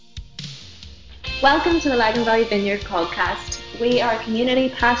Welcome to the Lagan Valley Vineyard podcast. We are a community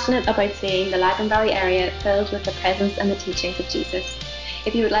passionate about seeing the Lagan Valley area filled with the presence and the teachings of Jesus.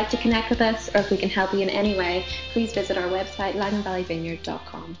 If you would like to connect with us or if we can help you in any way, please visit our website,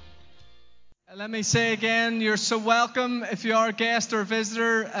 laganvalleyvineyard.com. Let me say again, you're so welcome. If you are a guest or a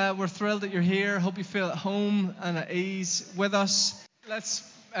visitor, we're thrilled that you're here. Hope you feel at home and at ease with us.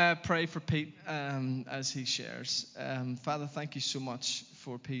 Let's pray for Pete as he shares. Father, thank you so much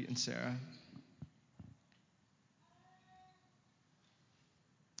for Pete and Sarah.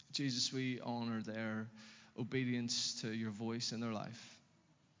 Jesus, we honor their obedience to your voice in their life.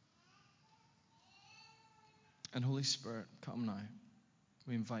 And Holy Spirit, come now.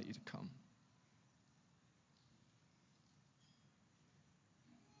 We invite you to come.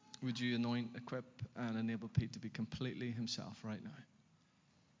 Would you anoint, equip, and enable Pete to be completely himself right now?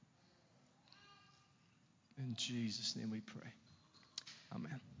 In Jesus' name we pray.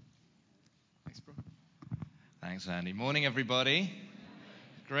 Amen. Thanks, bro. Thanks, Andy. Morning, everybody.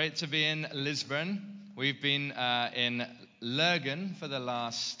 Great to be in Lisbon. We've been in Lurgan for the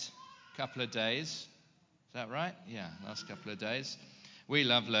last couple of days. Is that right? Yeah, last couple of days. We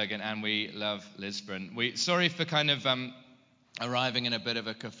love Lurgan and we love Lisbon. Sorry for kind of arriving in a bit of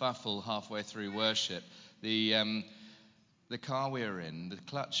a kerfuffle halfway through worship. The car we were in, the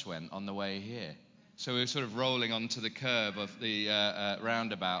clutch went on the way here. So we were sort of rolling onto the curb of the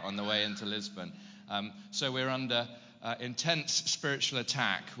roundabout on the way into Lisbon. So we're under intense spiritual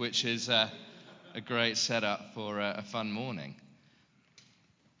attack, which is a great setup for a fun morning.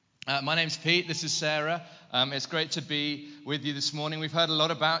 My name's Pete. This is Sarah. It's great to be with you this morning. We've heard a lot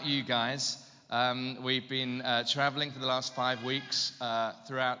about you guys. We've been traveling for the last 5 weeks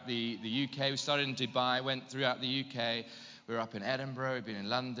throughout the UK. We started in Dubai, went throughout the UK. We were up in Edinburgh, we've been in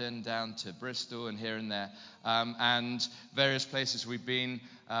London, down to Bristol and here and there. And various places we've been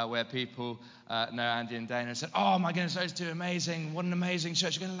where people know Andy and Dana and said, oh my goodness, those two are amazing. What an amazing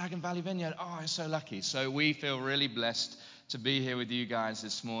church. You're going to Lagan Valley Vineyard. Oh, I'm so lucky. So we feel really blessed to be here with you guys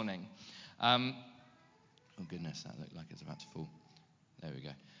this morning. Oh goodness, that looked like it's about to fall. There we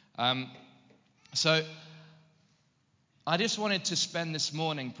go. So I just wanted to spend this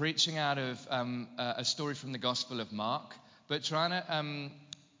morning preaching out of a story from the Gospel of Mark, but trying to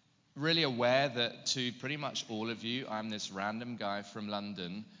really aware that to pretty much all of you, I'm this random guy from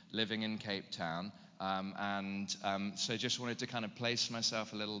London living in Cape Town, so just wanted to kind of place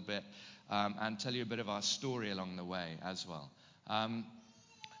myself a little bit and tell you a bit of our story along the way as well.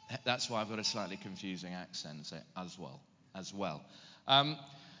 That's why I've got a slightly confusing accent, so as well.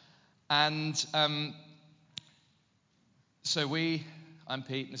 So I'm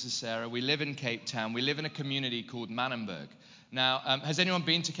Pete, this is Sarah. We live in Cape Town. We live in a community called Manenberg. Now, has anyone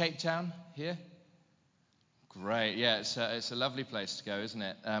been to Cape Town here? Great, yeah, it's a lovely place to go, isn't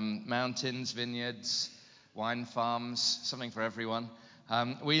it? Mountains, vineyards, wine farms, something for everyone.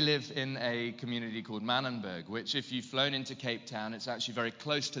 We live in a community called Manenberg, which if you've flown into Cape Town, it's actually very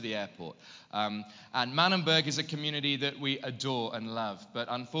close to the airport. And Manenberg is a community that we adore and love, but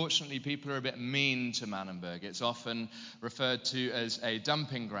unfortunately people are a bit mean to Manenberg. It's often referred to as a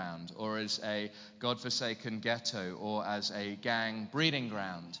dumping ground, or as a godforsaken ghetto, or as a gang breeding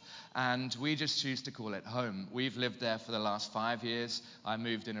ground. And we just choose to call it home. We've lived there for the last 5 years. I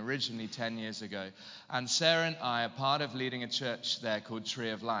moved in originally 10 years ago. And Sarah and I are part of leading a church there called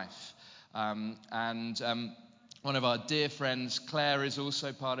Tree of Life. One of our dear friends, Claire, is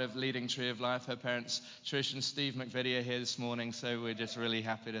also part of leading Tree of Life. Her parents, Trish and Steve McVitie, are here this morning, so we're just really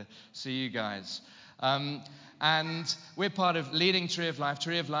happy to see you guys. And we're part of leading Tree of Life.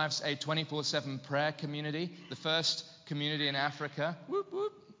 Tree of Life's a 24/7 prayer community, the first community in Africa. Whoop,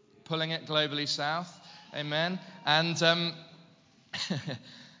 whoop. Pulling it globally south, amen. And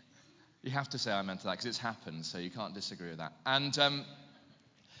you have to say I meant that because it's happened, so you can't disagree with that. And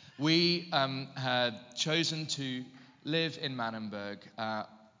we had chosen to live in Manenberg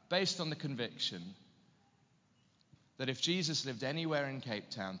based on the conviction that if Jesus lived anywhere in Cape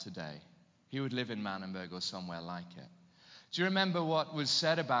Town today, he would live in Manenberg or somewhere like it. Do you remember what was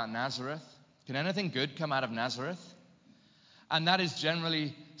said about Nazareth? Can anything good come out of Nazareth? And that is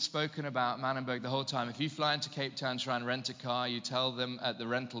generally spoken about Manenberg the whole time. If you fly into Cape Town, try and rent a car, you tell them at the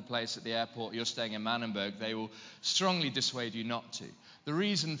rental place at the airport you're staying in Manenberg, they will strongly dissuade you not to. The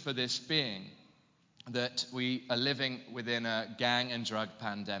reason for this being that we are living within a gang and drug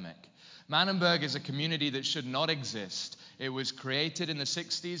pandemic. Manenberg is a community that should not exist. It was created in the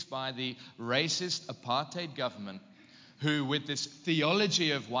 60s by the racist apartheid government who, with this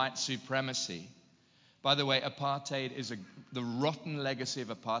theology of white supremacy, By the way, apartheid is the rotten legacy of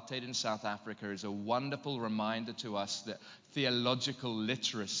apartheid in South Africa is a wonderful reminder to us that theological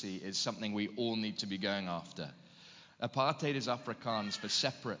literacy is something we all need to be going after. Apartheid is Afrikaans for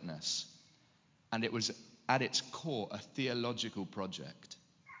separateness, and it was at its core a theological project.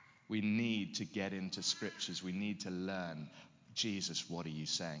 We need to get into scriptures. We need to learn, Jesus, what are you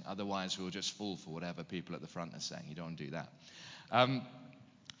saying? Otherwise, we'll just fall for whatever people at the front are saying. You don't want to do that.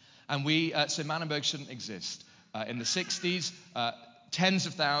 So Manenberg shouldn't exist. In the 60s, tens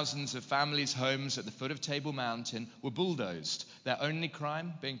of thousands of families' homes at the foot of Table Mountain were bulldozed, their only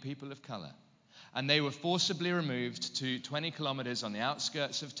crime being people of color. And they were forcibly removed to 20 kilometers on the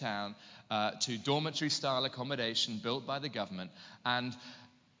outskirts of town to dormitory-style accommodation built by the government. And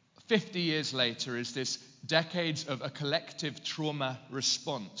 50 years later is this decades of a collective trauma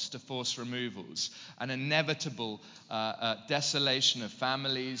response to forced removals, an inevitable desolation of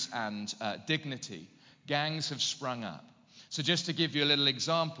families and dignity. Gangs have sprung up. So just to give you a little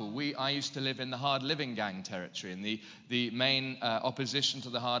example, I used to live in the hard living gang territory, and the main opposition to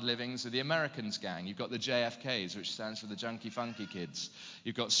the hard livings are the Americans gang. You've got the JFKs, which stands for the Junkie Funky Kids.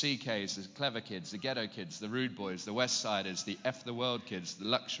 You've got CKs, the clever kids, the ghetto kids, the rude boys, the West Siders, the F the world kids, the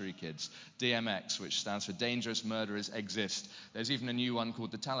luxury kids, DMX, which stands for Dangerous Murderers Exist. There's even a new one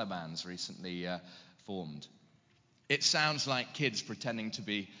called the Talibans recently formed. It sounds like kids pretending to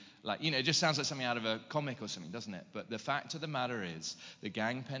be it just sounds like something out of a comic or something, doesn't it? But the fact of the matter is, the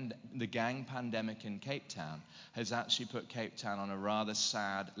gang pandemic in Cape Town has actually put Cape Town on a rather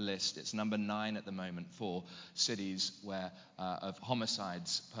sad list. It's number 9 at the moment for cities of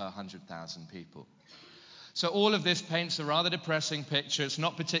homicides per 100,000 people. So all of this paints a rather depressing picture. It's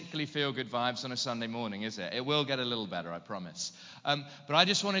not particularly feel-good vibes on a Sunday morning, is it? It will get a little better, I promise. But I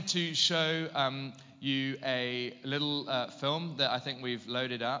just wanted to show you a little film that I think we've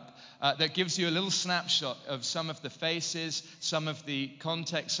loaded up that gives you a little snapshot of some of the faces, some of the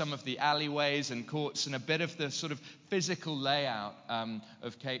context, some of the alleyways and courts, and a bit of the sort of physical layout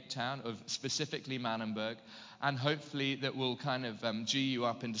of Cape Town, of specifically Manenberg. And hopefully that will kind of G you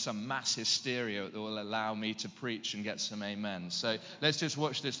up into some mass hysteria that will allow me to preach and get some amen. So let's just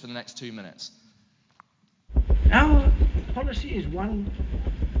watch this for the next 2 minutes. Our policy is one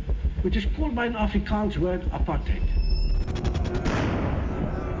which is called by an Afrikaans word, apartheid.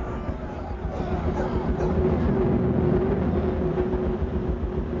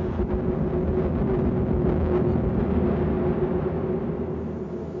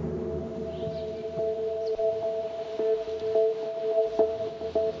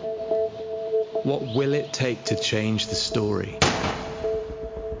 What will it take to change the story?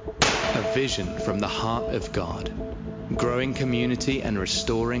 A vision from the heart of God, growing community and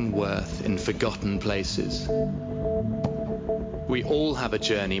restoring worth in forgotten places. We all have a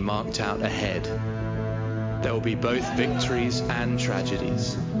journey marked out ahead. There will be both victories and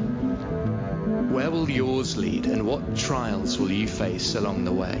tragedies. Where will yours lead, and what trials will you face along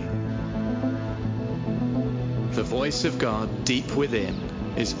the way? The voice of God deep within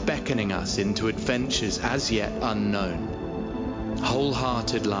is beckoning us into adventures as yet unknown.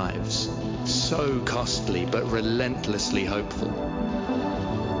 Wholehearted lives, so costly but relentlessly hopeful.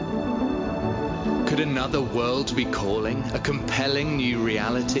 Could another world be calling, a compelling new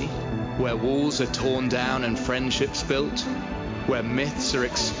reality, where walls are torn down and friendships built, where myths are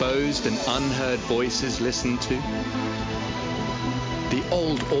exposed and unheard voices listened to? The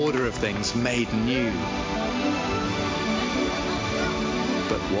old order of things made new.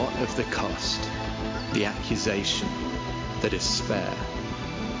 But what of the cost, the accusation, the despair,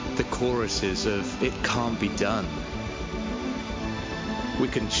 the choruses of "it can't be done"? We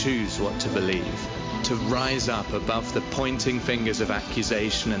can choose what to believe, to rise up above the pointing fingers of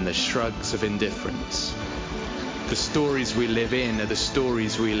accusation and the shrugs of indifference. The stories we live in are the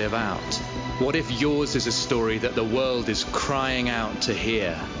stories we live out. What if yours is a story that the world is crying out to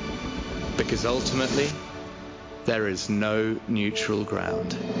hear? Because ultimately, there is no neutral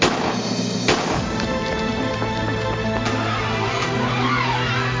ground.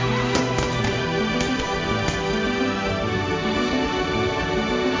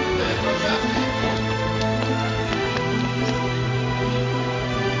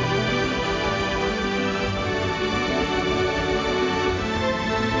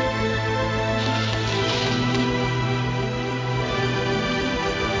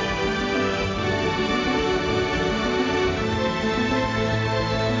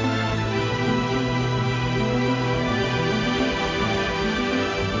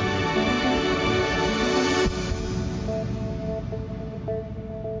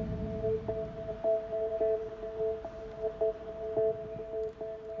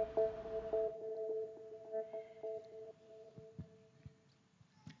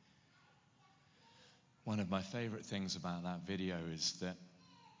 my favorite things about that video is that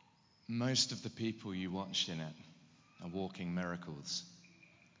most of the people you watched in it are walking miracles.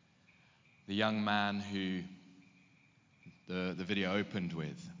 The young man who the video opened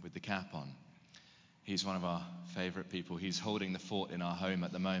with the cap on, he's one of our favorite people. He's holding the fort in our home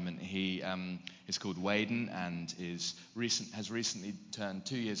at the moment. He is called Waden and has recently turned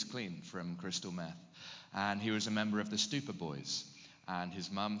 2 years clean from crystal meth. And he was a member of the Stupa Boys. And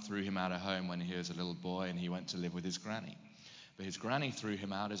his mum threw him out of home when he was a little boy, and he went to live with his granny. But his granny threw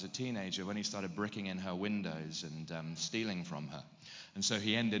him out as a teenager when he started bricking in her windows and stealing from her. And so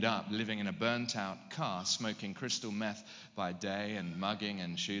he ended up living in a burnt-out car, smoking crystal meth by day and mugging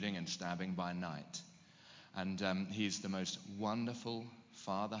and shooting and stabbing by night. And he's the most wonderful,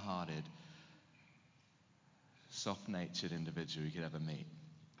 father-hearted, soft-natured individual you could ever meet.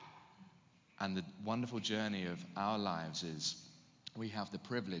 And the wonderful journey of our lives is we have the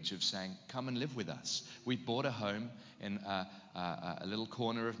privilege of saying, come and live with us. We bought a home in a little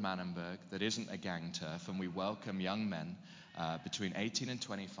corner of Manenberg that isn't a gang turf, and we welcome young men between 18 and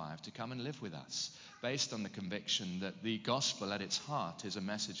 25 to come and live with us, based on the conviction that the gospel at its heart is a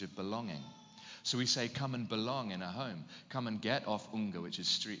message of belonging. So we say, come and belong in a home. Come and get off Unga, which is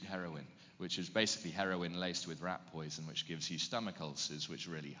street heroin, which is basically heroin laced with rat poison, which gives you stomach ulcers, which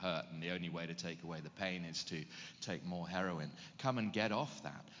really hurt. And the only way to take away the pain is to take more heroin. Come and get off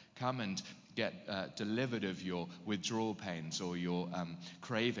that. Come and get delivered of your withdrawal pains or your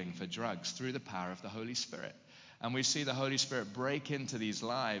craving for drugs through the power of the Holy Spirit. And we see the Holy Spirit break into these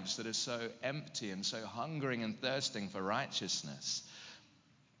lives that are so empty and so hungering and thirsting for righteousness.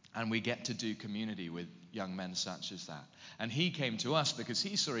 And we get to do community with young men such as that. And he came to us because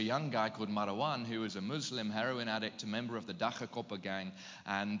he saw a young guy called Marwan, who was a Muslim heroin addict, a member of the Dacha Kopa gang.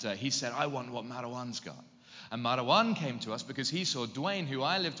 And he said, I want what Marwan's got. And Marwan came to us because he saw Dwayne, who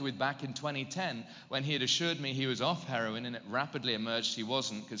I lived with back in 2010, when he had assured me he was off heroin, and it rapidly emerged he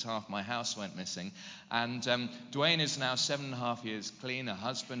wasn't because half my house went missing. And Dwayne is now 7.5 years clean, a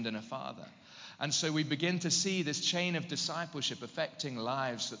husband and a father. And so we begin to see this chain of discipleship affecting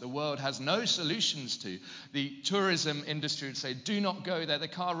lives that the world has no solutions to. The tourism industry would say, do not go there. The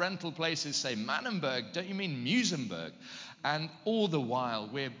car rental places say, Manenberg, don't you mean Musenberg? And all the while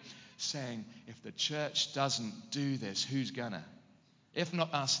we're saying, if the church doesn't do this, who's gonna? If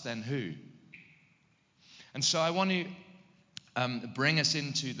not us, then who? And so I want to bring us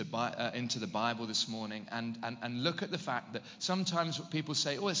into the Bible this morning and look at the fact that sometimes people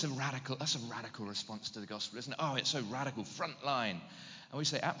say, oh, that's a radical response to the gospel, isn't it? Oh, it's so radical, front line. And we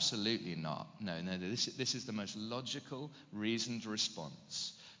say, absolutely not. No, this is the most logical, reasoned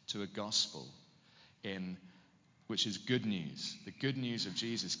response to a gospel which is good news. The good news of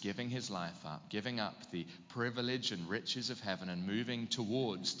Jesus giving his life up, giving up the privilege and riches of heaven and moving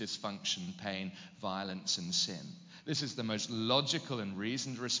towards dysfunction, pain, violence, and sin. This is the most logical and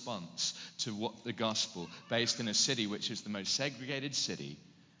reasoned response to what the gospel, based in a city which is the most segregated city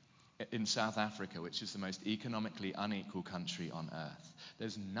in South Africa, which is the most economically unequal country on earth.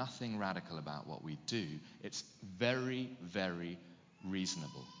 There's nothing radical about what we do. It's very, very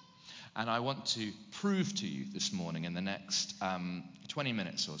reasonable. And I want to prove to you this morning in the next 20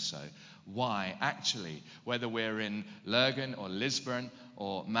 minutes or so why actually, whether we're in Lurgan or Lisburn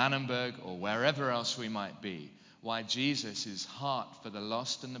or Manenberg or wherever else we might be, why Jesus' heart for the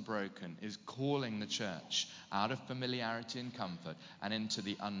lost and the broken is calling the church out of familiarity and comfort and into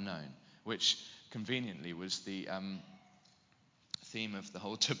the unknown, which conveniently was the theme of the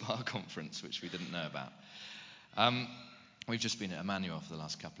whole Tobar conference, which we didn't know about. We've just been at Emmanuel for the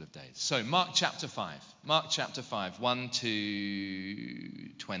last couple of days. So Mark chapter 5, 1 to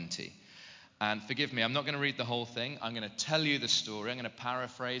 20. And forgive me, I'm not going to read the whole thing. I'm going to tell you the story. I'm going to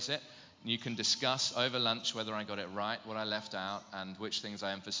paraphrase it. You can discuss over lunch whether I got it right, what I left out, and which things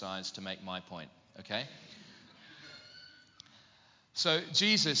I emphasized to make my point. Okay? So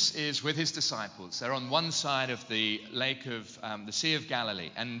Jesus is with his disciples. They're on one side of the lake of the Sea of Galilee.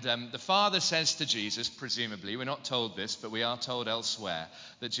 And the Father says to Jesus, presumably, we're not told this, but we are told elsewhere,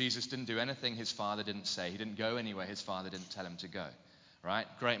 that Jesus didn't do anything his Father didn't say. He didn't go anywhere his Father didn't tell him to go. Right?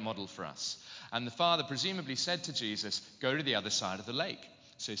 Great model for us. And the Father presumably said to Jesus, go to the other side of the lake.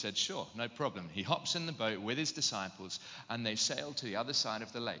 So he said, sure, no problem. He hops in the boat with his disciples, and they sail to the other side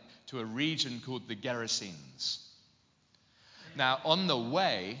of the lake, to a region called the Gerasenes. Now, on the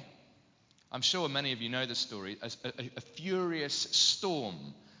way, I'm sure many of you know the story, a furious storm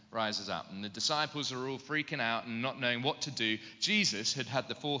rises up, and the disciples are all freaking out and not knowing what to do. Jesus had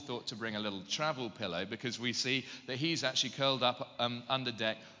the forethought to bring a little travel pillow, because we see that he's actually curled up under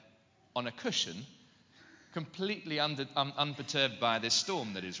deck on a cushion, completely unperturbed by this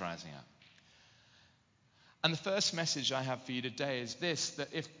storm that is rising up. And the first message I have for you today is this, that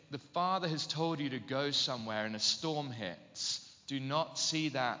if the Father has told you to go somewhere and a storm hits, do not see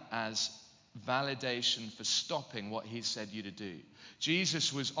that as validation for stopping what he said you to do.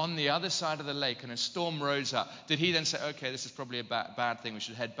 Jesus was on the other side of the lake and a storm rose up. Did he then say, okay, this is probably a bad thing, we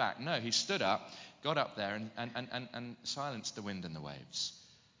should head back? No, he stood up, got up there and silenced the wind and the waves.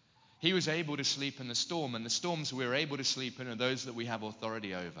 He was able to sleep in the storm, and the storms we're able to sleep in are those that we have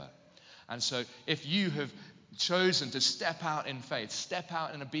authority over. And so if you have chosen to step out in faith, step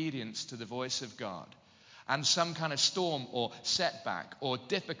out in obedience to the voice of God, and some kind of storm or setback or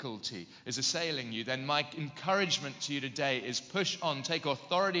difficulty is assailing you, then my encouragement to you today is push on, take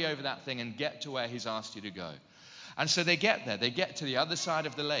authority over that thing and get to where he's asked you to go. And so they get there. They get to the other side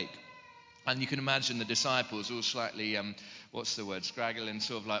of the lake. And you can imagine the disciples all slightly, scraggling,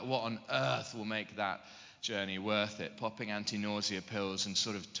 sort of like, what on earth will make that journey worth it? Popping anti-nausea pills and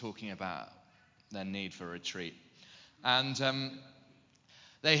sort of talking about their need for a retreat. And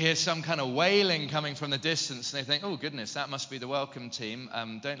they hear some kind of wailing coming from the distance, and they think, oh goodness, that must be the welcome team.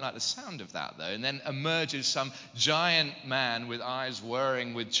 Don't like the sound of that though. And then emerges some giant man with eyes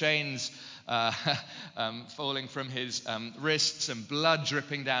whirring, with chains falling from his wrists and blood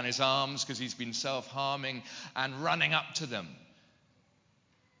dripping down his arms because he's been self-harming, and running up to them.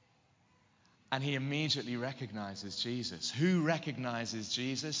 And he immediately recognizes Jesus. Who recognizes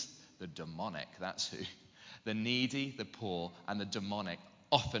Jesus? The demonic, that's who. The needy, the poor, and the demonic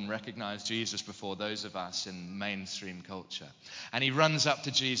often recognize Jesus before those of us in mainstream culture. And he runs up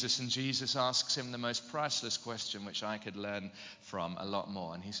to Jesus, and Jesus asks him the most priceless question, which I could learn from a lot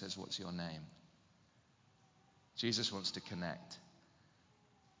more. And he says, what's your name? Jesus wants to connect.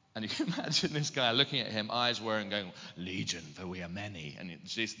 And you can imagine this guy looking at him, eyes whirring, going, Legion, for we are many. And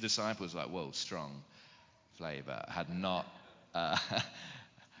the disciples are like, whoa, strong flavor. Had not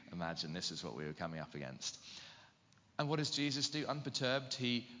imagined this is what we were coming up against. And what does Jesus do? Unperturbed,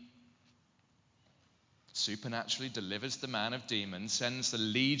 he supernaturally delivers the man of demons, sends the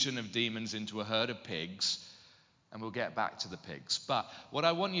legion of demons into a herd of pigs, and we'll get back to the pigs. But what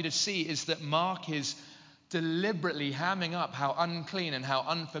I want you to see is that Mark is deliberately hamming up how unclean and how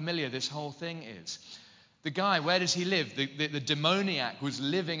unfamiliar this whole thing is. The guy, where does he live? The demoniac was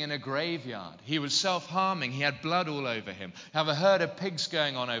living in a graveyard. He was self-harming. He had blood all over him. Have a herd of pigs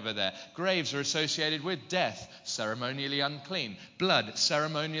going on over there. Graves are associated with death, ceremonially unclean. Blood,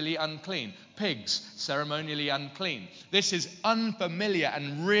 ceremonially unclean. Pigs, ceremonially unclean. This is unfamiliar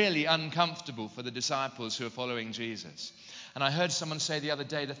and really uncomfortable for the disciples who are following Jesus. And I heard someone say the other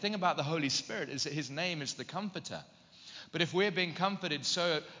day, the thing about the Holy Spirit is that his name is the Comforter. But if we're being comforted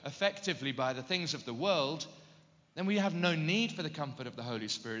so effectively by the things of the world, then we have no need for the comfort of the Holy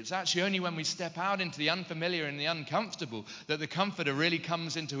Spirit. It's actually only when we step out into the unfamiliar and the uncomfortable that the Comforter really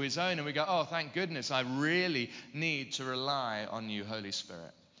comes into his own, and we go, oh, thank goodness, I really need to rely on you, Holy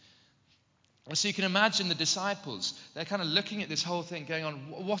Spirit. So you can imagine the disciples, they're kind of looking at this whole thing going on,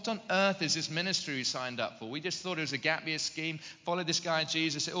 what on earth is this ministry we signed up for? We just thought it was a gap year scheme, follow this guy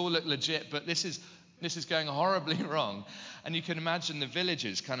Jesus, it all looked legit, but this is going horribly wrong. And you can imagine the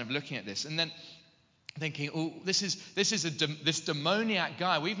villagers kind of looking at this and then thinking, oh, this demoniac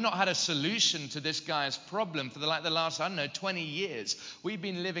guy. We've not had a solution to this guy's problem for the last, 20 years. We've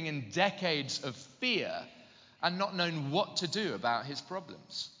been living in decades of fear and not known what to do about his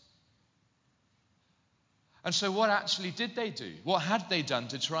problems. And so what actually did they do? What had they done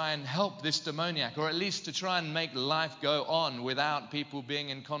to try and help this demoniac, or at least to try and make life go on without people being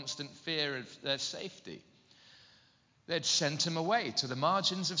in constant fear of their safety? They'd sent him away to the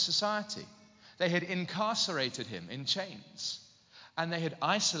margins of society. They had incarcerated him in chains, and they had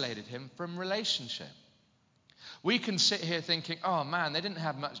isolated him from relationship. We can sit here thinking, oh man, they didn't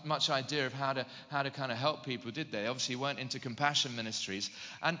have much idea of how to kind of help people, did they? Obviously weren't into compassion ministries.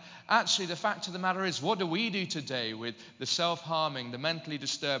 And actually the fact of the matter is, what do we do today with the self-harming, the mentally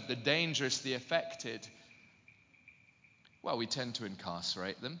disturbed, the dangerous, the affected? Well, we tend to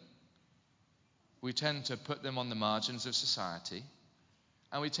incarcerate them. We tend to put them on the margins of society.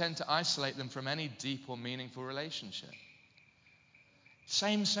 And we tend to isolate them from any deep or meaningful relationship.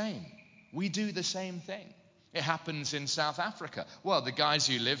 Same. We do the same thing. It happens in South Africa. Well, the guys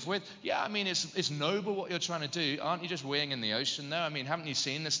you live with, it's noble what you're trying to do. Aren't you just weighing in the ocean though? Haven't you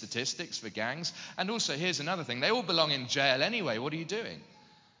seen the statistics for gangs? And also, here's another thing. They all belong in jail anyway. What are you doing?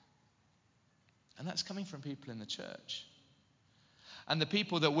 And that's coming from people in the church. And the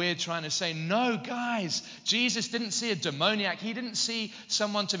people that we're trying to say, no, guys, Jesus didn't see a demoniac. He didn't see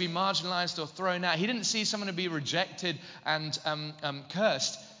someone to be marginalized or thrown out. He didn't see someone to be rejected and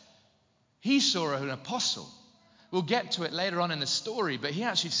cursed. He saw an apostle. We'll get to it later on in the story, but he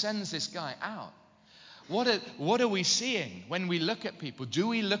actually sends this guy out. What are we seeing when we look at people? Do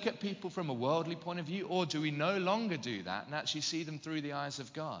we look at people from a worldly point of view, or do we no longer do that and actually see them through the eyes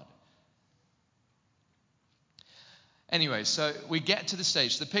of God? Anyway, so we get to the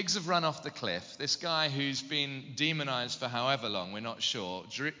stage. The pigs have run off the cliff. This guy who's been demonized for however long, we're not sure,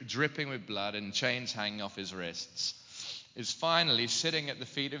 dripping with blood and chains hanging off his wrists, is finally sitting at the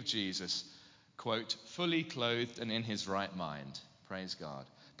feet of Jesus, quote, fully clothed and in his right mind. Praise God.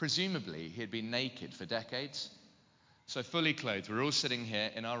 Presumably, he had been naked for decades. So fully clothed. We're all sitting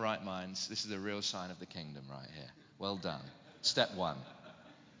here in our right minds. This is a real sign of the kingdom right here. Well done. Step one.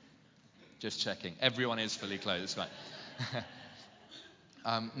 Just checking. Everyone is fully clothed. That's right.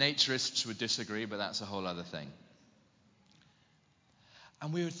 Naturists would disagree, but that's a whole other thing.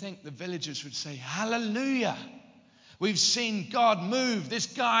 And we would think the villagers would say, hallelujah. We've seen God move. This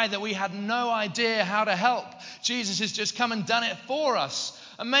guy that we had no idea how to help. Jesus has just come and done it for us.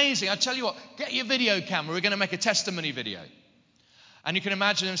 Amazing. I tell you what, get your video camera. We're going to make a testimony video. And you can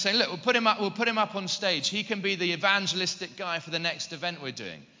imagine them saying, look, we'll put him up on stage. He can be the evangelistic guy for the next event we're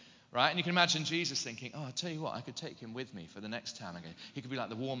doing. Right? And you can imagine Jesus thinking, oh, I'll tell you what, I could take him with me for the next town. He could be like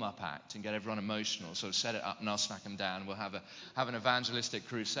the warm-up act and get everyone emotional, sort of set it up and I'll smack him down. We'll have an evangelistic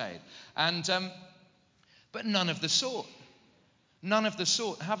crusade. And but none of the sort. None of the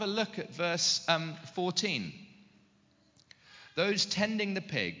sort. Have a look at verse 14. Those tending the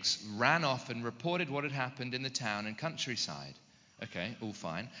pigs ran off and reported what had happened in the town and countryside. Okay, all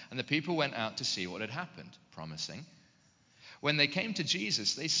fine. And the people went out to see what had happened. Promising. When they came to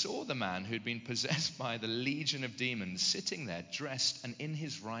Jesus, they saw the man who'd been possessed by the legion of demons sitting there, dressed and in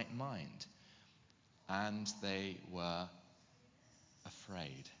his right mind. And they were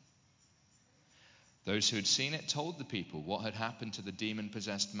afraid. Those who had seen it told the people what had happened to the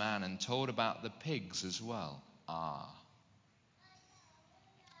demon-possessed man and told about the pigs as well.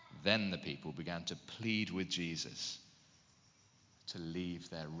 Then the people began to plead with Jesus to leave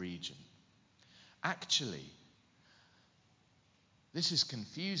their region. Actually, this is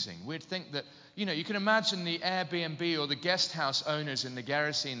confusing. We'd think that, you can imagine the Airbnb or the guest house owners in the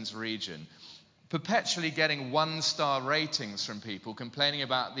Gerasenes region perpetually getting 1-star ratings from people complaining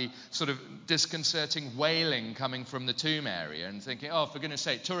about the sort of disconcerting wailing coming from the tomb area and thinking, oh, for goodness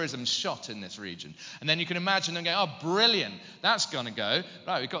sake, tourism's shot in this region. And then you can imagine them going, oh, brilliant, that's going to go.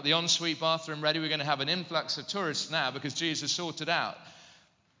 Right, we've got the ensuite bathroom ready. We're going to have an influx of tourists now because Jesus sorted out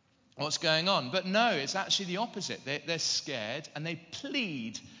what's going on. But no, it's actually the opposite. They're scared and they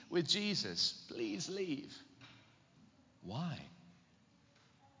plead with Jesus, please leave. Why?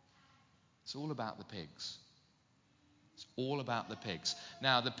 It's all about the pigs. It's all about the pigs.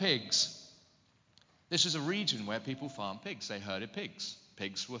 Now, the pigs, this is a region where people farm pigs. They herded pigs.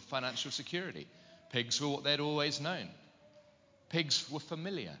 Pigs were financial security. Pigs were what they'd always known. Pigs were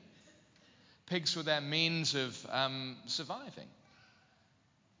familiar. Pigs were their means of surviving.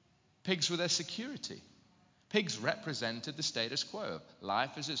 Pigs were their security. Pigs represented the status quo of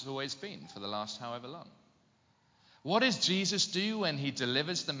life as it's always been for the last however long. What does Jesus do when he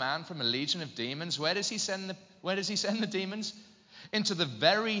delivers the man from a legion of demons? Where does he send the demons? Into the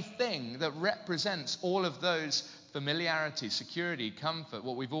very thing that represents all of those familiarity, security, comfort,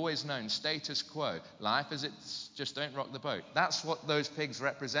 what we've always known, status quo. Life as it's just don't rock the boat. That's what those pigs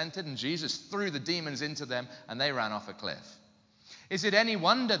represented, and Jesus threw the demons into them and they ran off a cliff. Is it any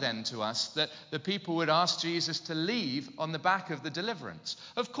wonder then to us that the people would ask Jesus to leave on the back of the deliverance?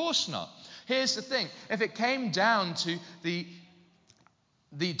 Of course not. Here's the thing. If it came down to the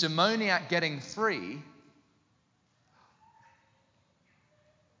demoniac getting free,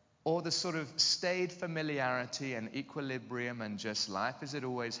 or the sort of staid familiarity and equilibrium and just life as it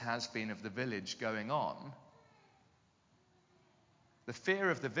always has been of the village going on, the fear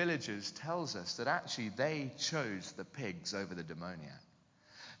of the villagers tells us that actually they chose the pigs over the demoniac.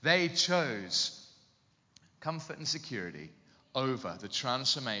 They chose comfort and security over the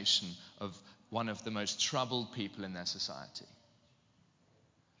transformation of one of the most troubled people in their society.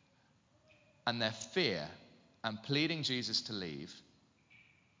 And their fear and pleading Jesus to leave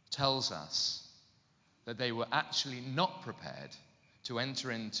tells us that they were actually not prepared to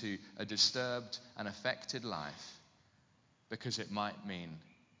enter into a disturbed and affected life, because it might mean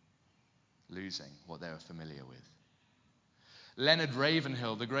losing what they were familiar with. Leonard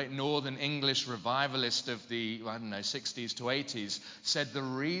Ravenhill, the great Northern English revivalist of the, 60s to 80s, said the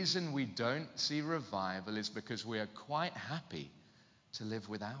reason we don't see revival is because we are quite happy to live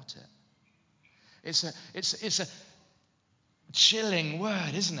without it. It's a chilling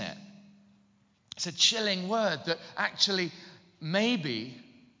word, isn't it? It's a chilling word that actually maybe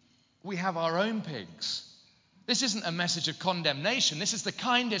we have our own pigs. This isn't a message of condemnation. This is the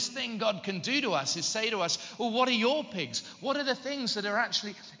kindest thing God can do to us, is say to us, well, what are your pigs? What are the things that are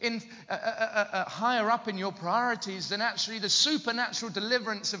actually higher up in your priorities than actually the supernatural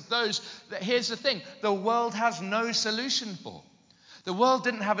deliverance of those that, here's the thing, the world has no solution for. The world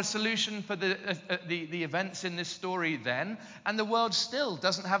didn't have a solution for the events in this story then, and the world still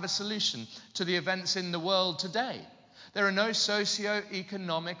doesn't have a solution to the events in the world today. There are no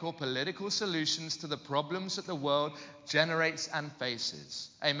socio-economic or political solutions to the problems that the world generates and faces.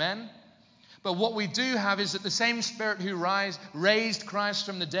 Amen? But what we do have is that the same Spirit who raised Christ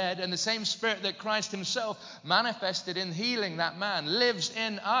from the dead, and the same Spirit that Christ himself manifested in healing that man, lives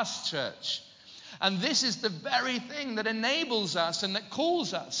in us, church. And this is the very thing that enables us and that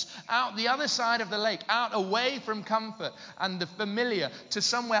calls us out the other side of the lake, out away from comfort and the familiar to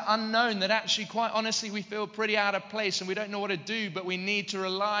somewhere unknown that actually, quite honestly, we feel pretty out of place and we don't know what to do, but we need to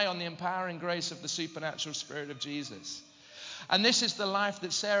rely on the empowering grace of the supernatural Spirit of Jesus. And this is the life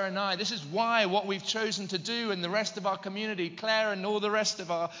that Sarah and I, this is why what we've chosen to do and the rest of our community, Claire and all the rest of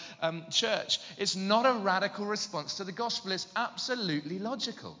our church, it's not a radical response to the gospel. It's absolutely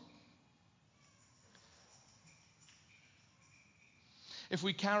logical. If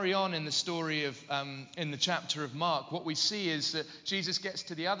we carry on in the story of, in the chapter of Mark, what we see is that Jesus gets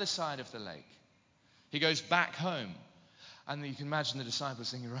to the other side of the lake. He goes back home. And you can imagine the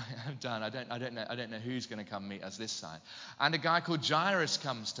disciples thinking, right, I'm done. I don't know who's going to come meet us this side. And a guy called Jairus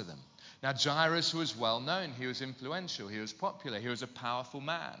comes to them. Now, Jairus was well known. He was influential. He was popular. He was a powerful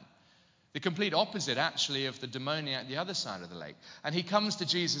man. The complete opposite, actually, of the demoniac the other side of the lake. And he comes to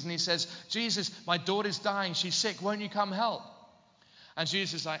Jesus and he says, Jesus, my daughter's dying. She's sick. Won't you come help? And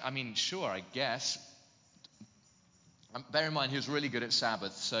Jesus is like, sure, I guess. Bear in mind, he was really good at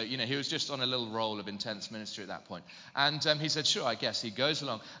Sabbath. So, he was just on a little roll of intense ministry at that point. And he said, sure, I guess. He goes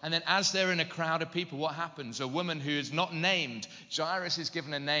along. And then as they're in a crowd of people, what happens? A woman who is not named. Jairus is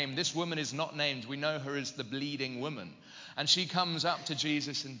given a name. This woman is not named. We know her as the bleeding woman. And she comes up to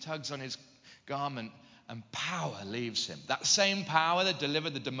Jesus and tugs on his garment. And power leaves him. That same power that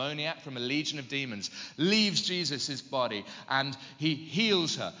delivered the demoniac from a legion of demons leaves Jesus' body, and he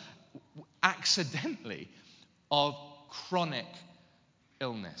heals her accidentally of chronic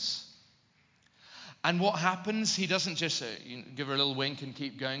illness. And what happens? He doesn't just give her a little wink and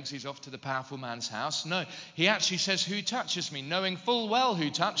keep going because he's off to the powerful man's house. No, he actually says, who touches me? Knowing full well who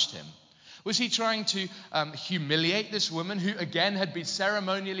touched him. Was he trying to humiliate this woman who, again, had been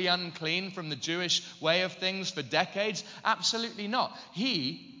ceremonially unclean from the Jewish way of things for decades? Absolutely not.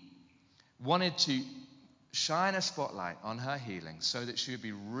 He wanted to shine a spotlight on her healing so that she would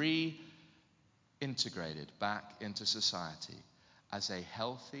be reintegrated back into society as a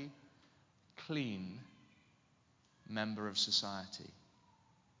healthy, clean member of society.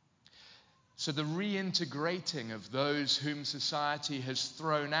 So the reintegrating of those whom society has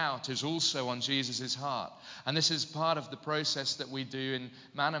thrown out is also on Jesus' heart. And this is part of the process that we do in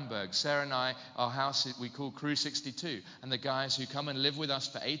Manenberg. Sarah and I, our house we call Crew 62. And the guys who come and live with us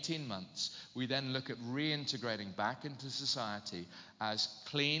for 18 months, we then look at reintegrating back into society as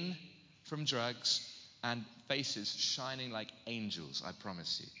clean from drugs and faces shining like angels, I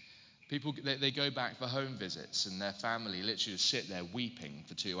promise you. People, they go back for home visits and their family literally just sit there weeping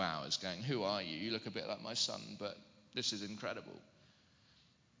for 2 hours going, who are you? You look a bit like my son, but this is incredible.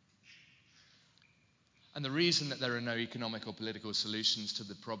 And the reason that there are no economic or political solutions to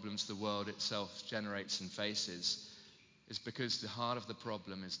the problems the world itself generates and faces is because the heart of the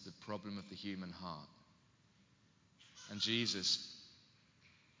problem is the problem of the human heart. And Jesus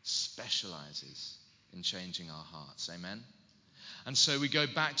specializes in changing our hearts. Amen? And so we go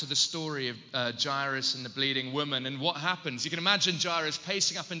back to the story of Jairus and the bleeding woman. And what happens? You can imagine Jairus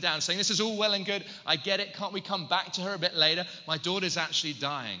pacing up and down saying, this is all well and good. I get it. Can't we come back to her a bit later? My daughter's actually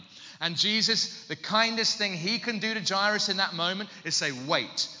dying. And Jesus, the kindest thing he can do to Jairus in that moment is say,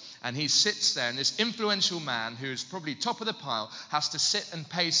 wait. And he sits there, and this influential man who is probably top of the pile has to sit and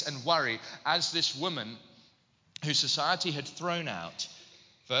pace and worry as this woman who society had thrown out,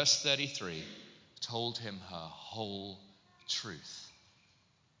 verse 33, told him her whole truth.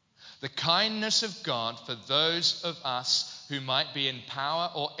 The kindness of God for those of us who might be in power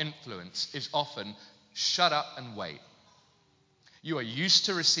or influence is often shut up and wait. You are used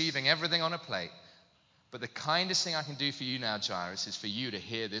to receiving everything on a plate, but the kindest thing I can do for you now, Jairus, is for you to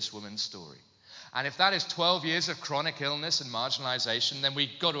hear this woman's story. And if that is 12 years of chronic illness and marginalization, then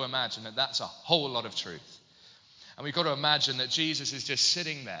we've got to imagine that that's a whole lot of truth. And we've got to imagine that Jesus is just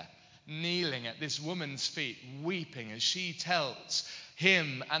sitting there, kneeling at this woman's feet, weeping as she tells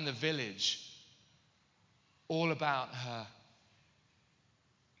him and the village all about her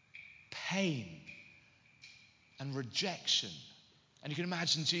pain and rejection. And you can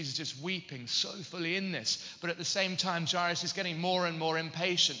imagine Jesus just weeping so fully in this. But at the same time, Jairus is getting more and more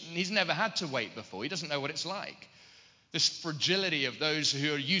impatient. And he's never had to wait before. He doesn't know what it's like. This fragility of those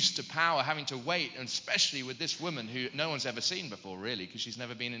who are used to power having to wait, and especially with this woman who no one's ever seen before, really, because she's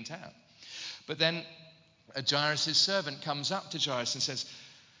never been in town. But then Jairus' servant comes up to Jairus and says,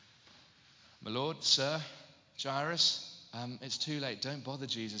 "My lord, sir, Jairus, it's too late. Don't bother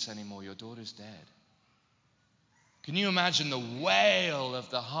Jesus anymore. Your daughter's dead." Can you imagine the wail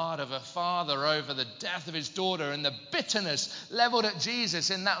of the heart of a father over the death of his daughter and the bitterness leveled at Jesus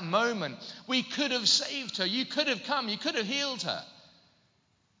in that moment? We could have saved her. You could have come. You could have healed her.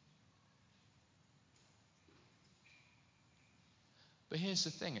 But here's the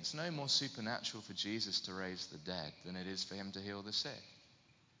thing. It's no more supernatural for Jesus to raise the dead than it is for him to heal the sick.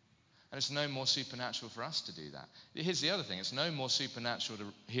 And it's no more supernatural for us to do that. Here's the other thing. It's no more supernatural to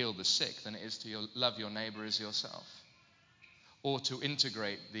heal the sick than it is to love your neighbor as yourself. Or to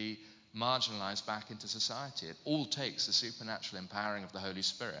integrate the marginalized back into society. It all takes the supernatural empowering of the Holy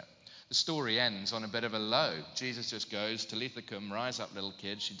Spirit. The story ends on a bit of a low. Jesus just goes, Talitha cum, rise up little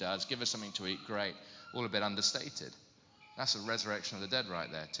kid. She does. Give her something to eat. Great. All a bit understated. That's a resurrection of the dead right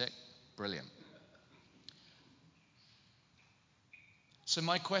there. Tick. Brilliant. So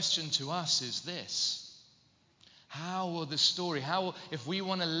my question to us is this. How will the story, if we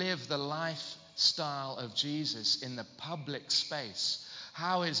want to live the lifestyle of Jesus in the public space,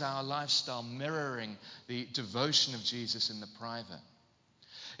 how is our lifestyle mirroring the devotion of Jesus in the private?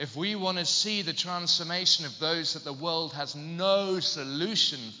 If we want to see the transformation of those that the world has no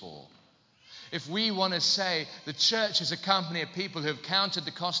solution for, if we want to say the church is a company of people who have counted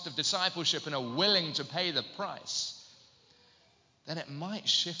the cost of discipleship and are willing to pay the price, then it might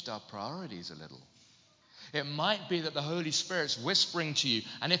shift our priorities a little. It might be that the Holy Spirit's whispering to you,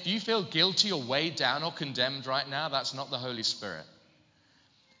 and if you feel guilty or weighed down or condemned right now, that's not the Holy Spirit.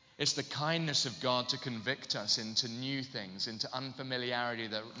 It's the kindness of God to convict us into new things, into unfamiliarity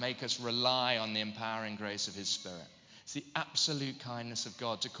that make us rely on the empowering grace of His Spirit. It's the absolute kindness of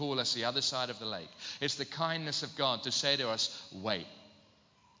God to call us the other side of the lake. It's the kindness of God to say to us, wait,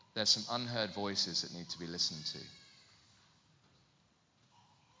 there's some unheard voices that need to be listened to.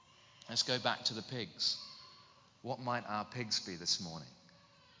 Let's go back to the pigs. What might our pigs be this morning?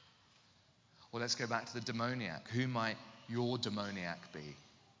 Well, let's go back to the demoniac. Who might your demoniac be?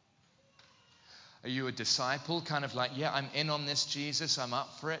 Are you a disciple, kind of like, yeah, I'm in on this, Jesus, I'm up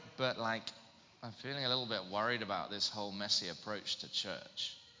for it, but like, I'm feeling a little bit worried about this whole messy approach to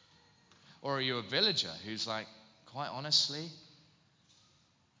church? Or are you a villager who's like, quite honestly,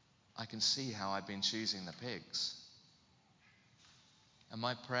 I can see how I've been choosing the pigs. And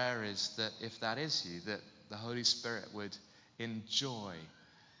my prayer is that if that is you, that the Holy Spirit would in joy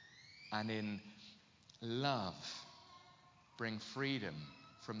and in love bring freedom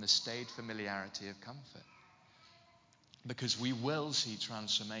from the staid familiarity of comfort. Because we will see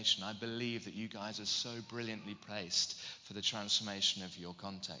transformation. I believe that you guys are so brilliantly placed for the transformation of your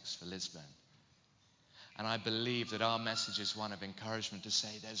context for Lisbon. And I believe that our message is one of encouragement to say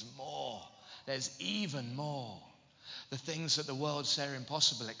there's more. There's even more. The things that the world say are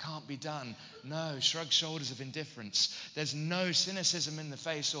impossible, it can't be done. No, shrug shoulders of indifference. There's no cynicism in the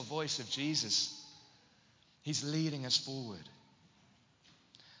face or voice of Jesus. He's leading us forward.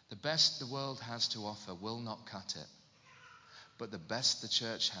 The best the world has to offer will not cut it. But the best the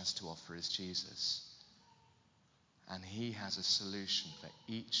church has to offer is Jesus. And He has a solution for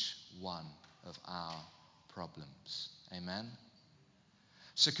each one of our problems. Amen?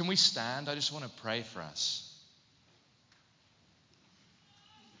 So can we stand? I just want to pray for us.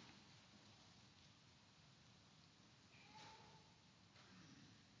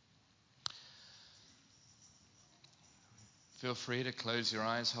 Feel free to close your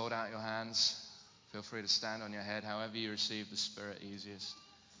eyes, hold out your hands. Feel free to stand on your head, however you receive the Spirit easiest.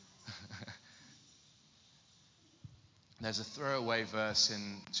 There's a throwaway verse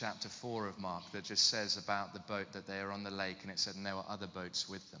in chapter 4 of Mark that just says about the boat that they are on the lake, and it said, and there were other boats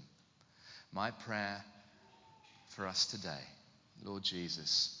with them. My prayer for us today, Lord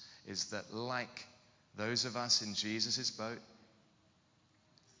Jesus, is that like those of us in Jesus' boat,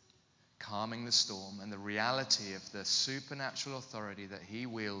 calming the storm and the reality of the supernatural authority that He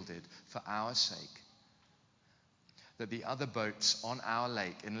wielded for our sake, that the other boats on our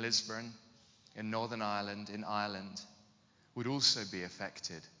lake in Lisburn, in Northern Ireland, in Ireland, would also be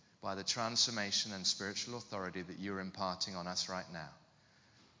affected by the transformation and spiritual authority that you're imparting on us right now.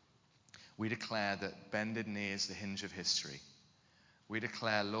 We declare that bended knee is the hinge of history. We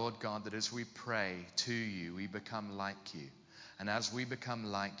declare, Lord God, that as we pray to you, we become like you. And as we become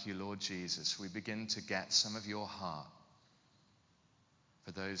like you, Lord Jesus, we begin to get some of your heart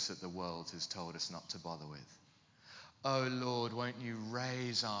for those that the world has told us not to bother with. Oh Lord, won't you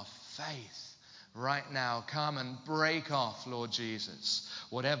raise our faith right now? Come and break off, Lord Jesus,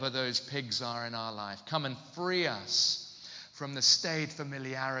 whatever those pigs are in our life. Come and free us from the staid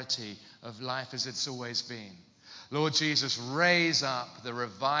familiarity of life as it's always been. Lord Jesus, raise up the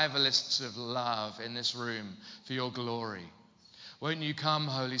revivalists of love in this room for your glory. Won't you come,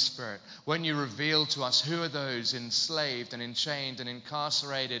 Holy Spirit? Won't you reveal to us who are those enslaved and enchained and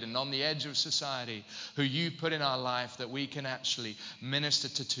incarcerated and on the edge of society who you put in our life that we can actually minister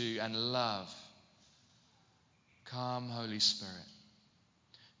to and love? Come, Holy Spirit.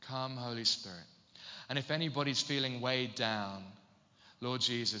 Come, Holy Spirit. And if anybody's feeling weighed down, Lord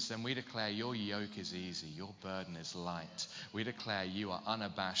Jesus, then we declare your yoke is easy, your burden is light. We declare you are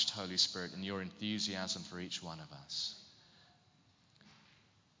unabashed, Holy Spirit, and your enthusiasm for each one of us.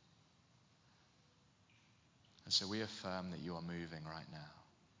 And so we affirm that you are moving right now.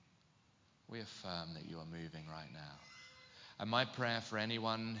 We affirm that you are moving right now. And my prayer for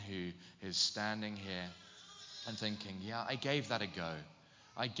anyone who is standing here and thinking, yeah, I gave that a go.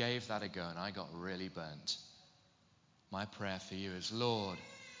 I gave that a go and I got really burnt. My prayer for you is, Lord,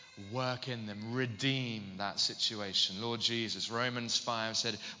 work in them, redeem that situation. Lord Jesus, Romans 5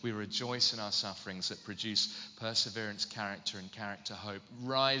 said, we rejoice in our sufferings that produce perseverance, character, and character hope.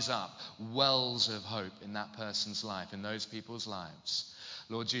 Rise up wells of hope in that person's life, in those people's lives.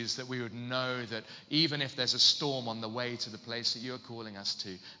 Lord Jesus, that we would know that even if there's a storm on the way to the place that you are calling us to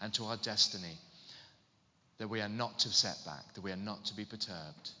and to our destiny, that we are not to set back, that we are not to be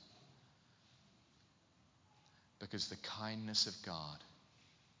perturbed. Because the kindness of God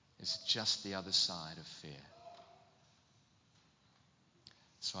is just the other side of fear.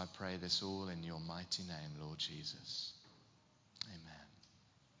 So I pray this all in your mighty name, Lord Jesus. Amen.